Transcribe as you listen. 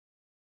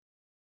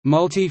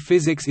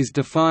Multiphysics is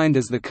defined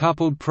as the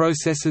coupled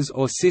processes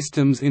or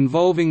systems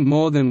involving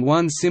more than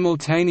one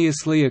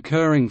simultaneously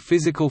occurring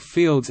physical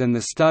fields and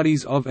the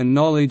studies of and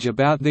knowledge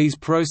about these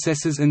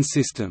processes and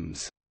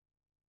systems.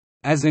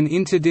 As an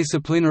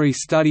interdisciplinary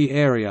study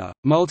area,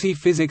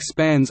 multiphysics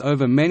spans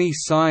over many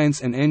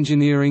science and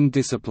engineering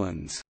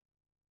disciplines.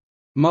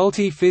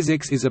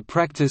 Multiphysics is a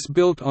practice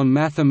built on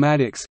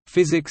mathematics,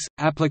 physics,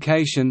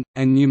 application,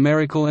 and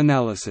numerical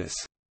analysis.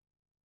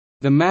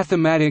 The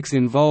mathematics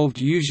involved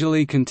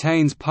usually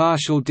contains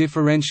partial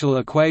differential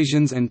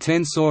equations and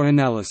tensor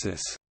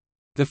analysis.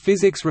 The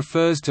physics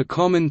refers to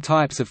common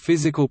types of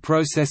physical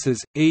processes,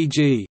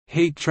 e.g.,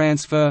 heat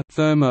transfer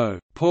thermo,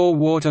 pore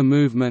water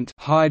movement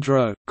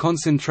hydro,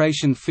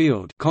 concentration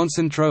field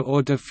concentro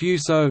or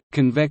diffuso,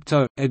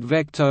 convecto,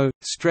 advecto,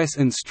 stress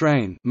and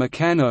strain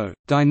mechano,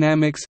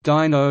 dynamics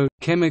dyno,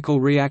 chemical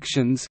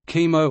reactions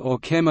chemo or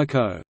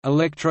chemico,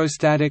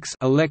 electrostatics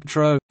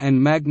electro, and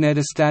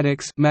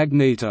magnetostatics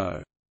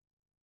magneto.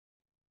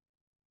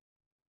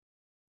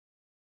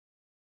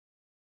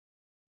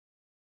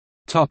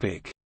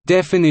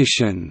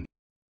 Definition.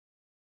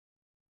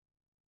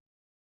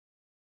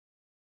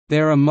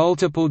 There are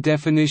multiple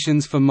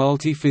definitions for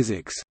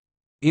multiphysics.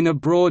 In a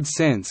broad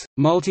sense,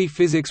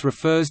 multiphysics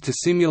refers to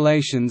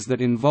simulations that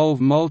involve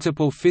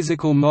multiple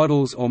physical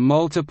models or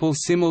multiple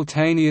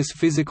simultaneous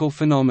physical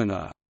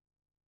phenomena.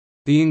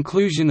 The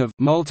inclusion of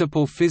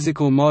multiple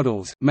physical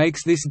models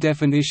makes this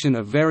definition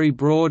a very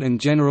broad and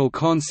general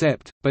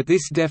concept, but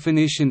this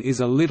definition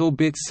is a little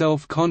bit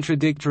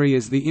self-contradictory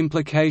as the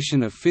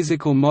implication of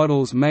physical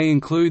models may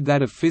include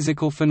that of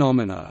physical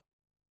phenomena.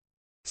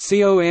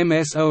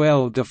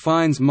 COMSOL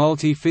defines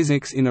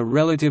multiphysics in a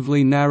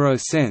relatively narrow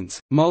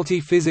sense.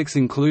 Multiphysics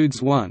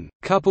includes 1.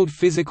 Coupled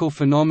physical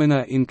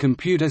phenomena in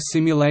computer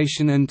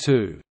simulation and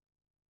 2.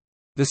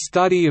 The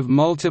study of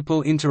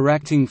multiple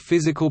interacting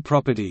physical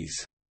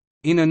properties.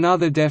 In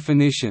another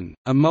definition,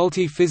 a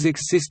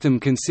multiphysics system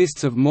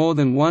consists of more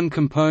than one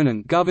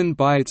component governed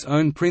by its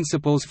own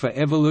principles for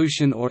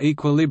evolution or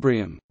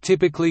equilibrium,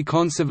 typically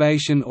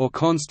conservation or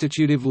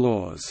constitutive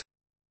laws.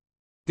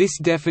 This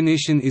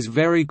definition is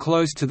very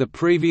close to the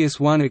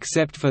previous one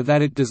except for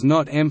that it does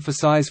not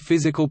emphasize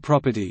physical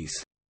properties.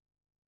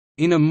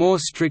 In a more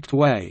strict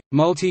way,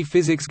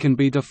 multiphysics can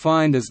be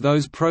defined as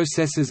those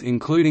processes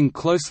including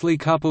closely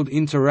coupled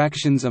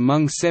interactions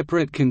among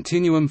separate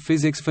continuum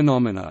physics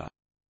phenomena.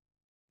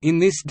 In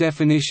this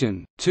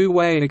definition,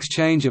 two-way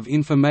exchange of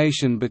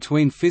information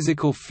between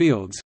physical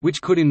fields,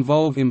 which could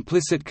involve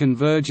implicit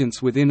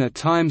convergence within a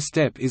time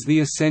step, is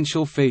the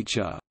essential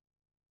feature.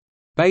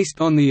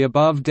 Based on the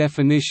above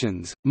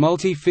definitions,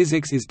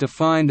 multiphysics is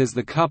defined as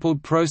the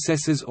coupled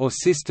processes or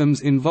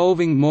systems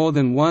involving more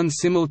than one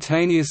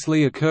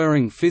simultaneously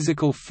occurring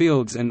physical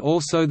fields and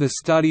also the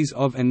studies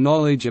of and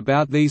knowledge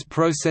about these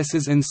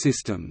processes and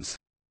systems.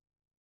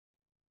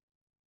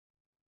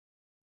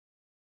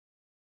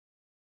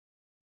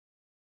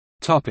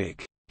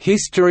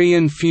 History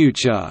and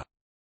future.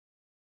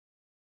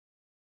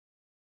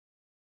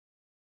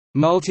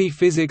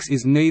 Multiphysics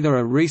is neither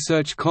a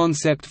research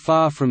concept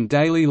far from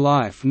daily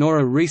life nor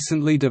a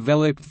recently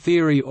developed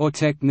theory or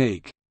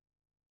technique.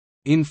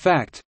 In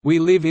fact, we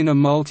live in a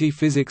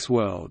multiphysics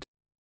world.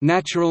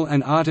 Natural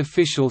and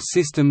artificial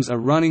systems are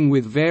running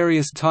with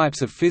various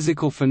types of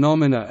physical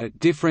phenomena at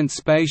different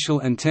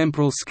spatial and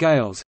temporal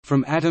scales,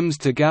 from atoms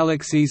to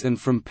galaxies and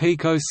from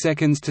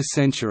picoseconds to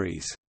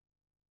centuries.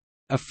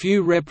 A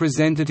few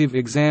representative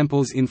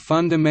examples in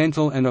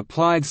fundamental and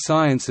applied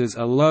sciences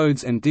are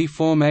loads and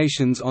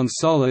deformations on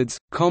solids,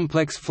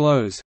 complex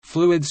flows,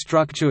 fluid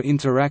structure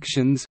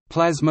interactions,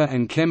 plasma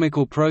and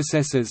chemical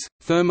processes,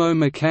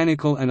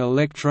 thermo-mechanical and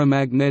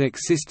electromagnetic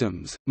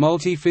systems.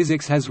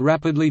 Multiphysics has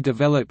rapidly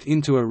developed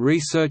into a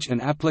research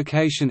and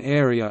application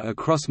area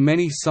across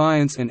many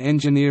science and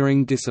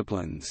engineering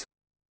disciplines.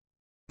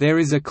 There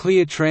is a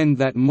clear trend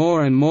that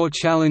more and more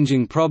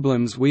challenging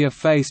problems we are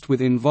faced with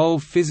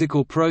involve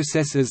physical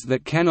processes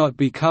that cannot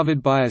be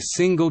covered by a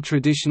single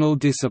traditional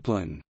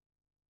discipline.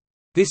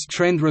 This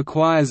trend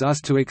requires us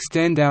to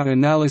extend our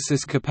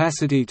analysis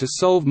capacity to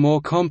solve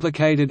more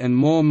complicated and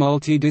more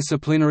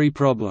multidisciplinary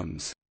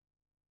problems.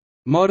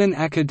 Modern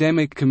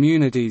academic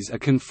communities are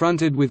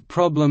confronted with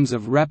problems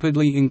of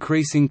rapidly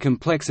increasing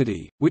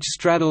complexity, which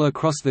straddle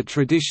across the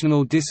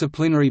traditional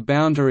disciplinary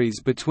boundaries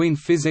between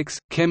physics,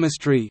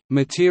 chemistry,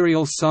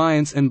 material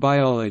science and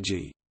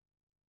biology.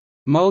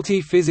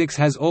 Multiphysics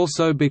has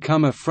also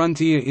become a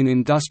frontier in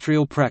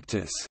industrial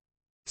practice.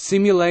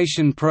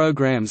 Simulation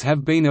programs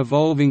have been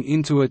evolving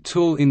into a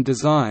tool in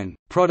design,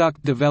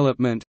 product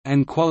development,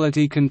 and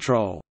quality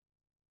control.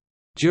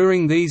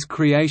 During these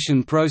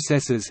creation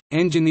processes,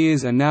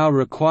 engineers are now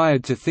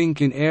required to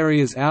think in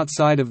areas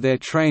outside of their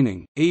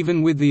training,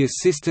 even with the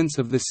assistance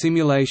of the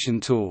simulation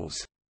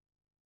tools.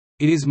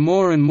 It is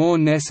more and more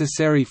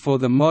necessary for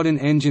the modern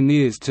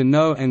engineers to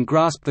know and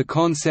grasp the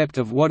concept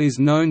of what is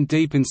known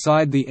deep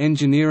inside the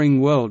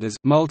engineering world as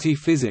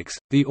multiphysics.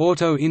 The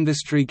auto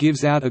industry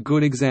gives out a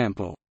good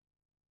example.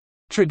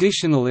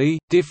 Traditionally,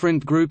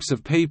 different groups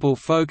of people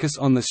focus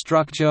on the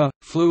structure,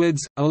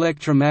 fluids,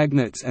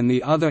 electromagnets and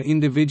the other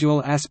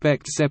individual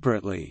aspects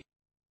separately.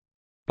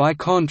 By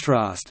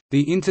contrast,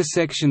 the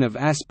intersection of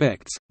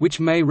aspects, which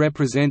may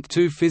represent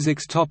two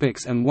physics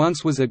topics and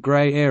once was a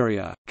gray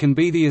area, can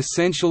be the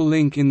essential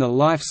link in the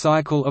life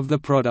cycle of the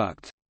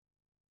product.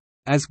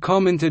 As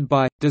commented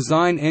by,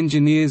 design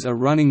engineers are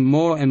running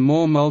more and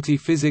more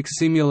multiphysics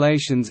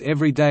simulations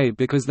every day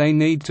because they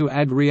need to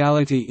add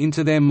reality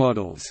into their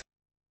models.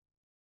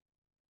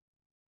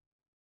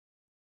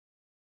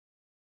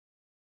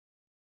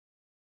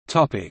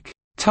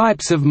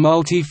 Types of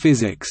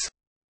multiphysics.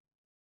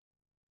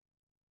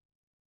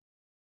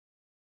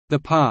 The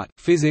part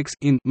physics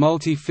in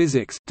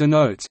multiphysics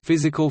denotes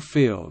physical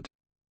field.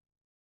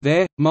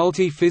 There,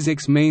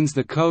 multiphysics means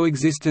the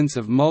coexistence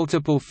of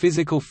multiple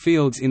physical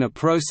fields in a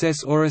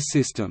process or a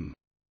system.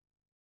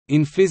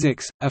 In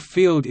physics, a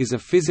field is a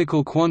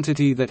physical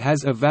quantity that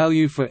has a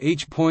value for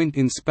each point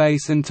in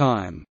space and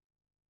time.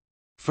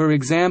 For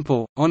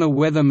example, on a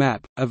weather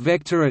map, a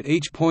vector at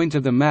each point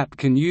of the map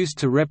can use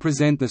to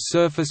represent the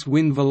surface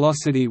wind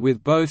velocity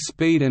with both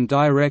speed and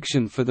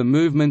direction for the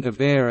movement of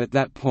air at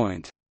that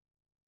point.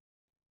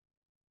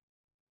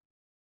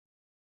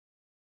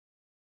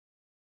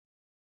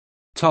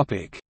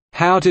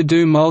 How to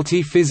do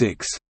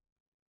multiphysics.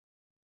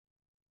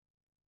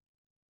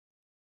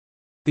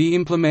 The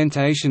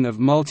implementation of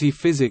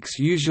multiphysics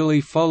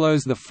usually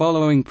follows the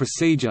following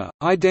procedure: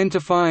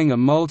 identifying a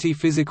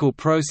multiphysical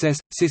process,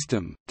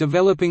 system,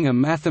 developing a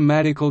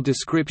mathematical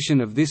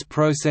description of this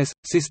process,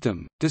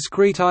 system,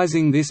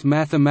 discretizing this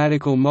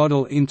mathematical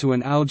model into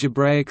an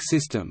algebraic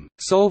system,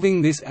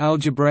 solving this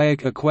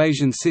algebraic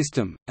equation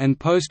system, and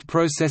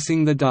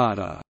post-processing the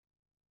data.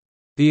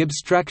 The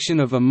abstraction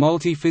of a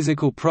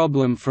multiphysical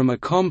problem from a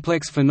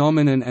complex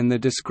phenomenon and the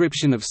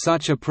description of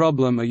such a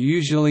problem are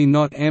usually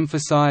not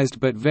emphasized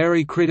but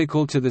very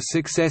critical to the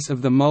success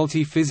of the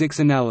multiphysics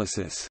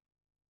analysis.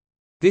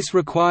 This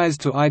requires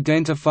to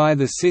identify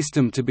the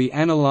system to be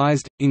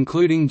analyzed,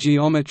 including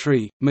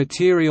geometry,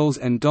 materials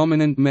and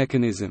dominant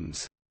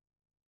mechanisms.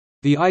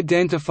 The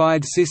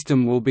identified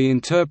system will be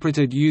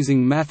interpreted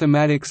using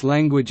mathematics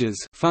languages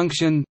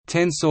function,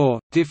 tensor,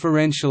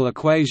 differential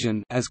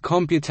equation as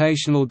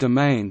computational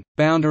domain,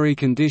 boundary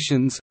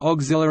conditions,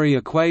 auxiliary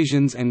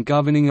equations and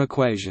governing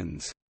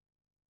equations.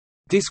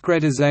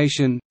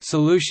 Discretization,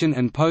 solution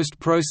and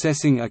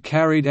post-processing are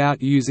carried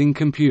out using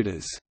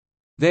computers.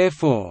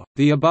 Therefore,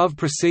 the above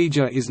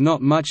procedure is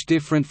not much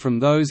different from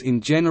those in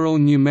general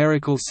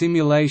numerical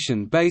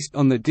simulation based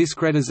on the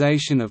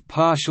discretization of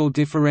partial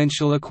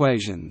differential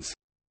equations.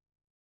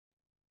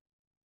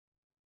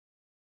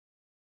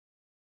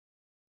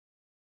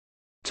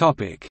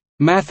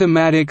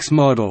 Mathematics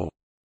model.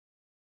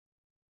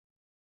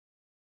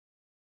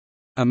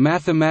 A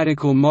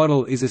mathematical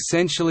model is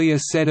essentially a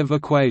set of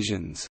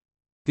equations.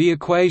 The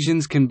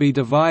equations can be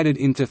divided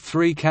into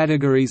three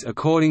categories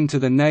according to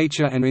the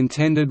nature and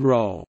intended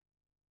role.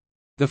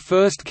 The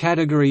first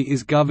category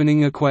is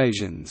governing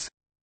equations.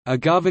 A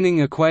governing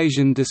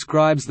equation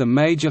describes the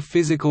major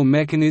physical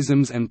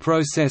mechanisms and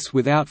process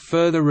without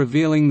further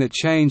revealing the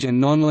change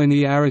and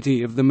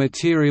nonlinearity of the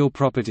material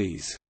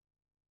properties.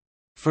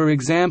 For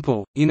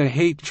example, in a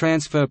heat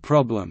transfer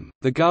problem,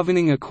 the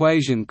governing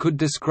equation could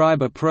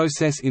describe a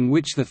process in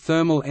which the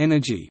thermal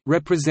energy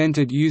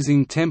represented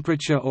using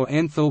temperature or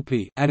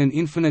enthalpy at an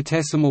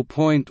infinitesimal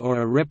point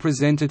or a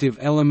representative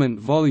element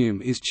volume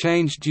is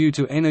changed due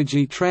to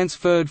energy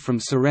transferred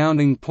from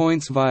surrounding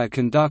points via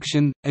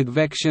conduction,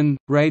 advection,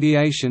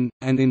 radiation,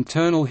 and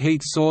internal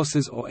heat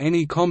sources or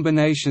any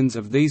combinations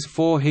of these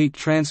four heat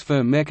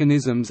transfer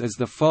mechanisms as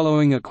the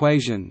following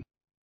equation: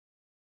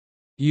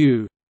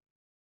 U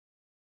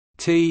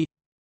T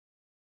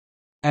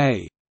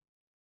A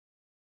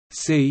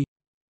C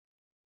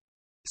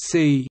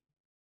C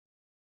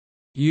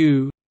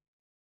U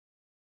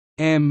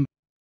M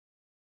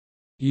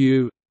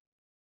U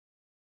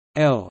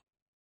L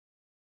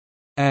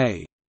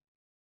A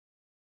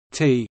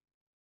T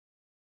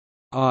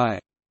I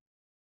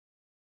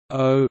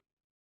O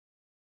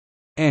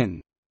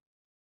N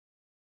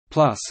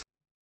plus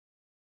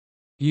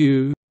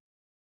U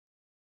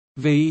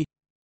V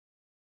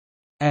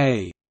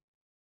A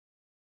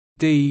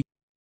D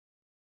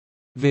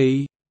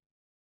V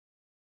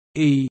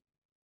E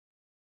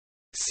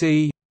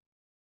C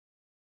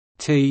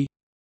T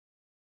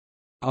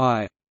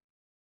I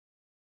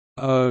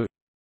O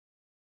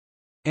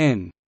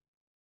N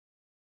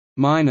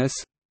minus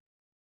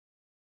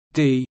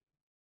D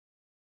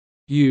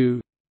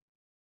U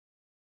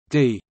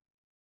D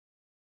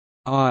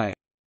I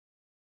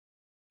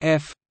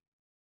F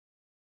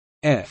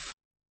F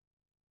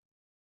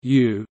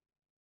U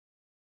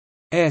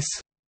S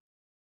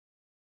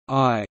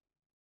I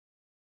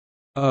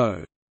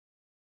O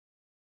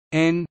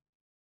N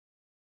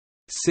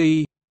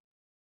C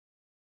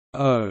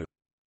O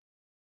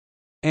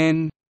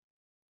N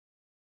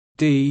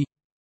D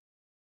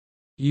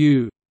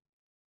U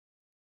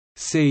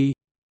C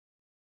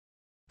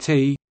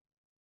T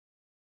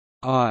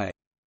I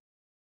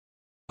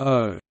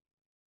O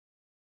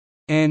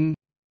N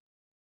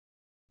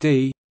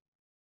D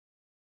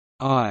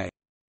I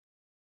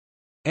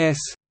S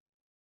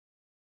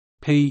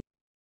P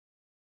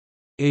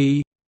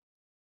E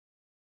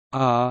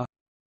R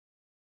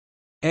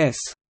S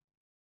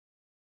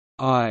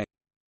I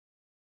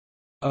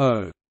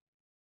O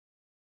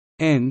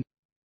N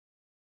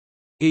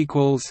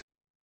equals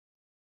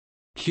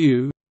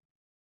Q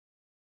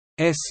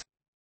S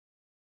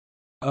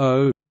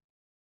O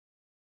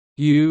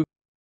U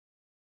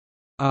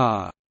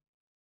R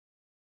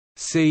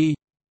C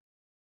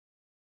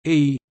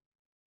E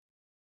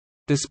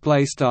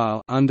display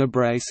style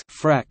underbrace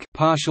frac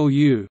partial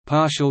U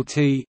partial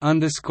T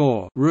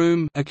underscore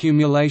room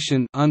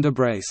accumulation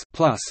underbrace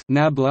plus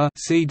nabla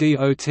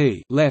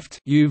CDOT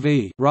left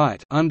UV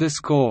right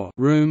underscore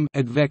room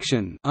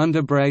advection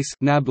underbrace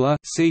nabla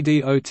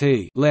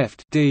CDOT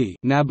left D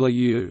nabla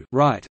U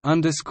right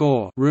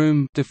underscore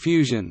room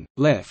diffusion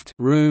left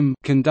room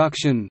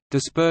conduction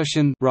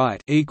dispersion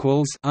right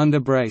equals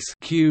underbrace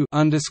Q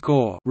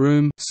underscore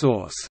room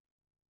source.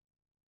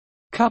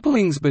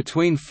 Couplings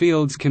between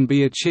fields can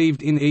be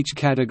achieved in each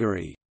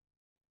category.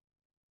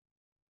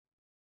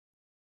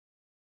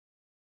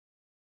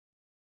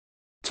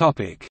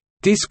 Topic: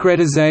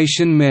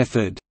 Discretization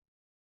method.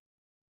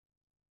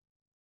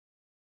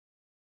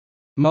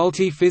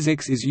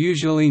 Multiphysics is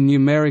usually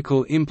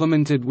numerical,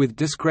 implemented with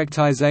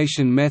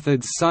discretization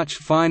methods such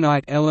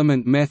finite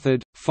element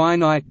method,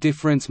 finite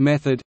difference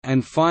method,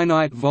 and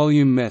finite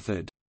volume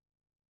method.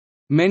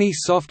 Many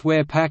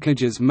software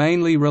packages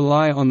mainly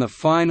rely on the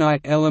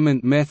finite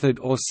element method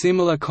or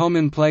similar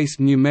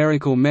commonplace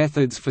numerical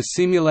methods for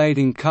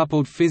simulating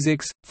coupled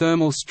physics,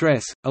 thermal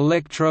stress,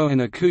 electro- and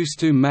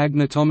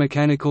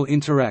acousto-magnetomechanical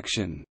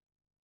interaction.